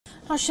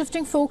Now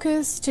shifting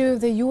focus to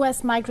the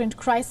U.S. migrant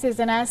crisis,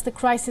 and as the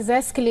crisis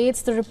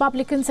escalates, the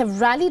Republicans have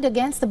rallied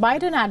against the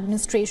Biden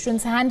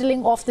administration's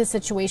handling of this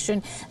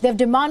situation. They've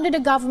demanded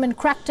a government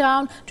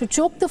crackdown to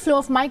choke the flow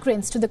of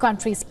migrants to the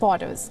country's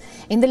borders.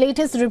 In the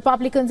latest, the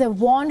Republicans have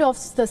warned of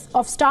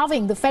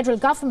starving the federal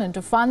government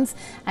of funds,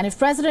 and if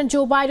President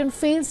Joe Biden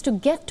fails to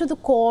get to the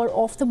core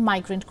of the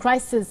migrant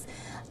crisis.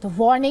 The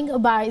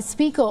warning by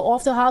Speaker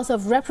of the House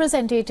of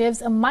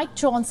Representatives, Mike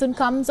Johnson,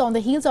 comes on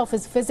the heels of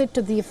his visit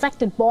to the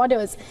affected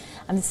borders.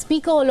 And the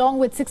Speaker, along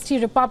with 60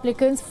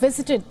 Republicans,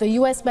 visited the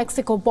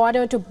U.S.-Mexico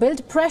border to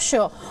build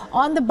pressure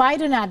on the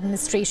Biden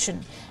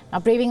administration.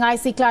 Now, braving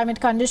icy climate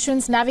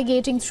conditions,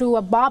 navigating through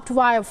a barbed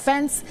wire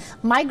fence,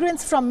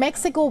 migrants from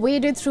Mexico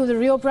waded through the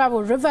Rio Bravo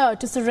River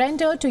to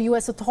surrender to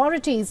U.S.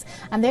 authorities,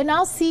 and they're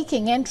now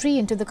seeking entry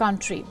into the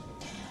country.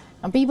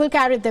 And people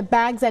carried their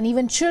bags and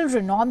even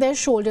children on their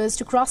shoulders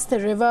to cross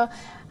the river,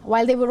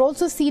 while they were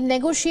also seen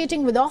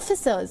negotiating with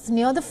officers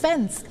near the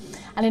fence.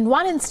 And in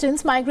one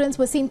instance, migrants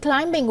were seen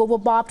climbing over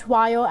barbed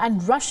wire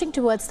and rushing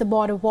towards the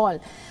border wall.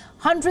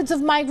 Hundreds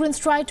of migrants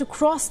tried to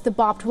cross the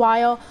barbed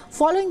wire.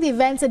 Following the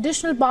events,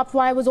 additional barbed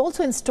wire was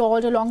also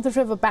installed along the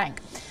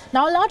riverbank.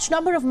 Now, a large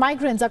number of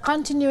migrants are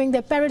continuing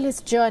their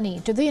perilous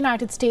journey to the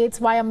United States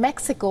via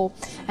Mexico,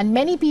 and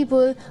many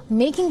people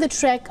making the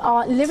trek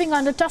are living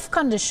under tough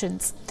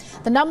conditions.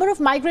 The number of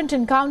migrant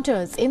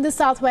encounters in the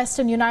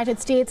southwestern United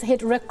States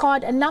hit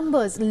record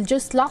numbers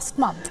just last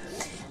month.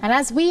 And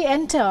as we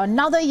enter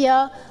another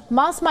year,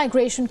 mass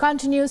migration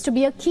continues to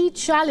be a key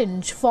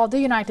challenge for the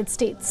United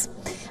States.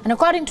 And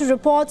according to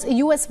reports,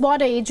 U.S.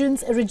 border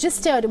agents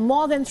registered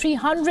more than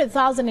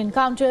 300,000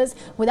 encounters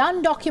with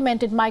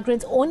undocumented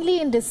migrants only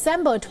in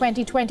December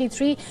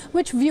 2023,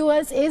 which,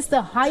 viewers, is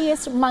the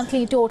highest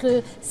monthly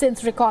total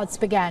since records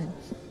began.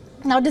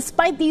 Now,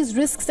 despite these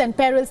risks and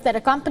perils that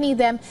accompany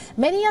them,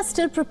 many are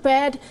still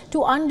prepared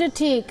to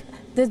undertake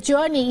the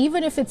journey,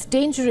 even if it's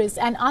dangerous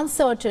and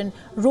uncertain,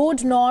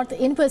 road north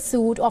in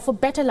pursuit of a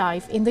better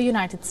life in the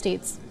United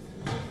States.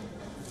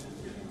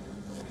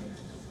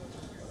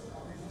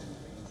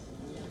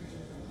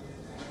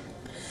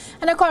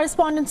 And our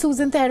correspondent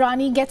Susan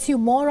Tehrani gets you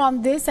more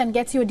on this and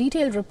gets you a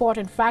detailed report.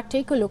 In fact,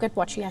 take a look at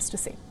what she has to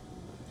say.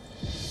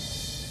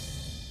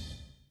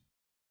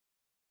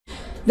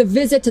 The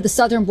visit to the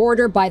southern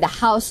border by the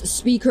House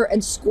Speaker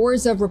and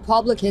scores of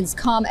Republicans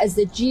come as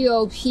the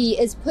GOP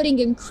is putting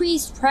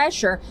increased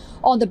pressure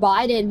on the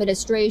Biden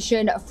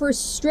administration for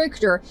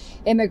stricter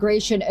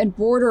immigration and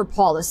border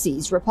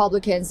policies.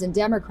 Republicans and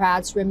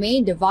Democrats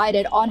remain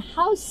divided on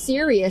how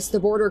serious the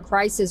border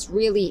crisis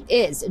really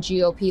is.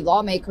 GOP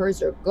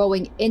lawmakers are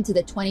going into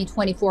the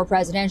 2024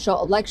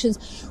 presidential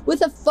elections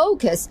with a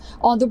focus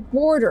on the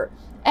border.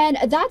 And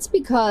that's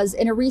because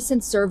in a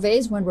recent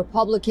surveys, when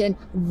Republican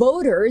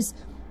voters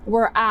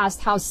were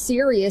asked how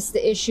serious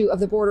the issue of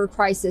the border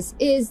crisis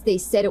is, they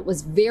said it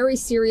was very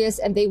serious,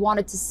 and they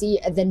wanted to see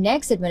the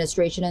next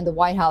administration in the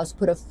White House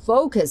put a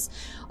focus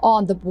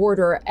on the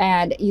border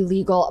and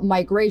illegal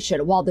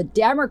migration. While the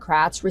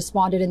Democrats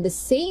responded in the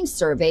same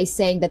survey,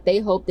 saying that they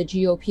hope the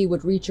GOP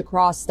would reach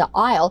across the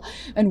aisle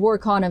and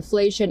work on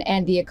inflation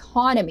and the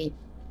economy.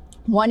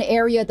 One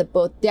area that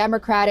both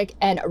Democratic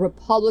and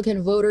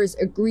Republican voters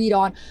agreed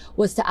on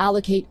was to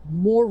allocate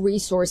more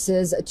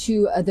resources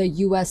to the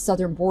U.S.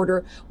 southern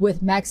border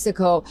with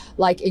Mexico,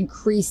 like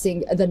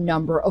increasing the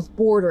number of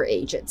border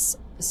agents.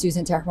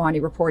 Susan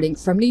Tehrani reporting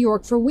from New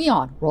York for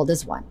WION World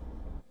is One.